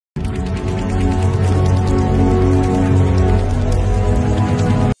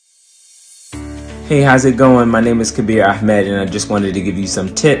Hey, how's it going? My name is Khabir Ahmad, and I just wanted to give you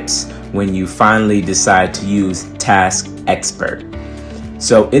some tips when you finally decide to use Task Expert.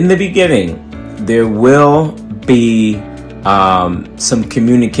 So in the beginning, there will be some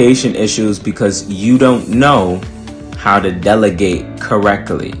communication issues because you don't know how to delegate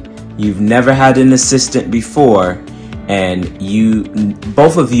correctly. You've never had an assistant before, and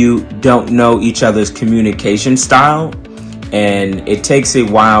both of you don't know each other's communication style. And it takes a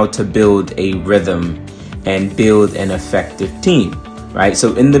while to build a rhythm and build an effective team, right?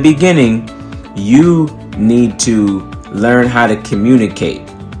 So in the beginning, you need to learn how to communicate.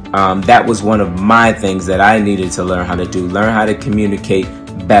 That was one of my things that I needed to learn how to do. Learn how to communicate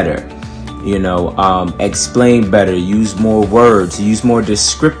better, explain better, use more words, use more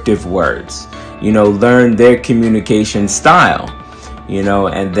descriptive words, learn their communication style,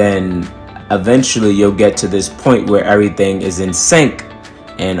 and then eventually you'll get to this point where everything is in sync,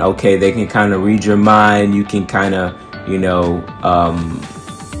 and okay, they can kind of read your mind. You can kind of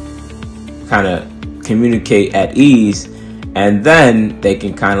communicate at ease, and then they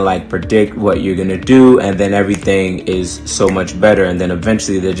can kind of like predict what you're gonna do, and then everything is so much better. And then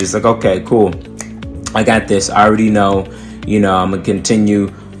eventually they're just like, okay, cool, I got this. I already know, I'm gonna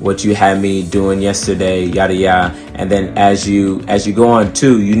continue what you had me doing yesterday, yada yada. And then as you go on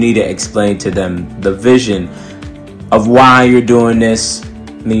too, you need to explain to them the vision of why you're doing this,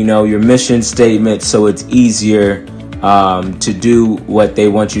 your mission statement, so it's easier to do what they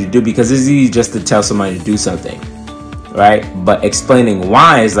want you to do, because it's easy just to tell somebody to do something, right? But explaining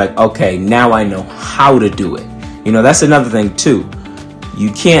why is like, okay, now I know how to do it. That's another thing too.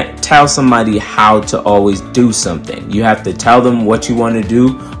 You can't tell somebody how to always do something. You have to tell them what you want to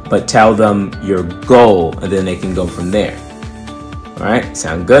do, but tell them your goal, and then they can go from there. All right,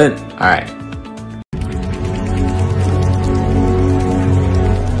 sound good? All right.